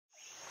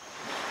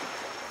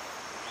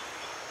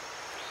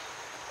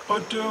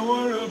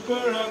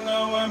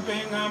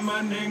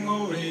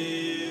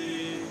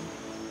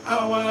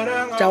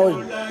So I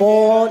was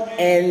born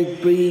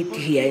and bred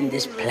here in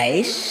this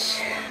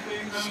place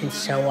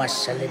since I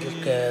was a little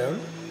girl.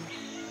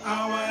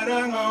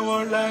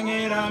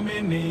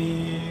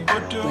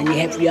 When you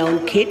have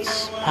young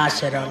kids,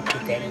 pass it on to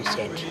them, he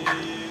said.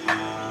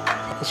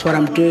 That's what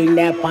I'm doing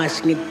now,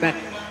 passing it back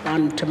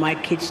on to my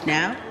kids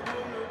now.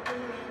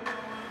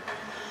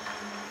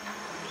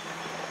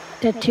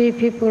 The Tiwi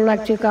people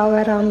like to go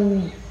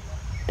around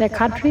their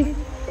country,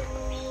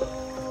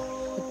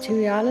 the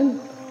Tiwi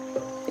Island.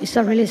 It's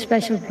a really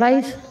special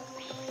place.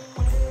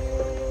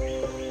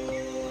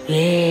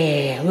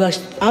 Yeah, we're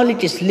only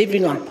just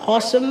living on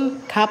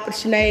possum, carpet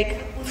snake,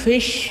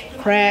 fish,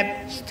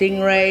 crab,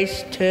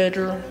 stingrays,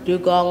 turtle,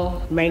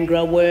 dugong,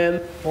 mangrove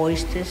worm,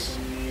 oysters.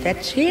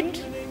 That's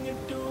it.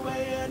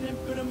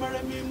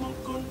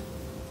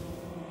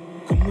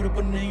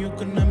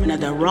 Now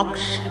the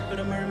rocks,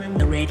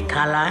 the red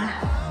color,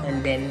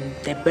 and then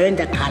they burn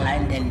the color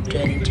and then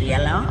turn into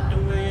yellow.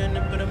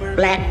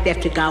 Black, they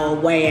have to go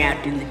way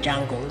out in the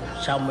jungle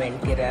somewhere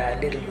and get a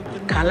little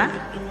color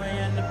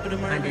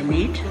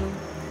underneath.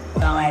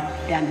 Go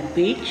out down the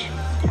beach,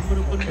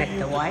 collect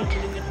the white,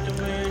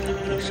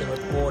 mix it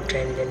with water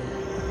and then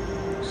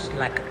it's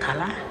like a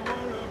color.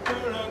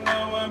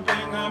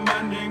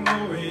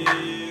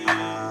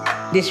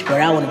 This is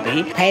where I want to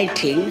be,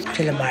 painting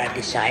Tilamara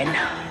design.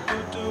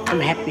 I'm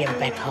happy I'm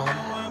back home.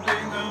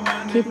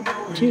 Keep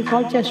Tiwi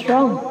culture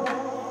strong.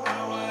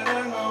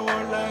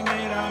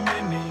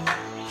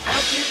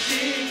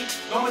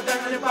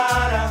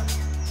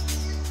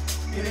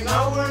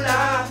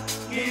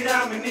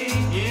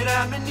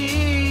 Giramini,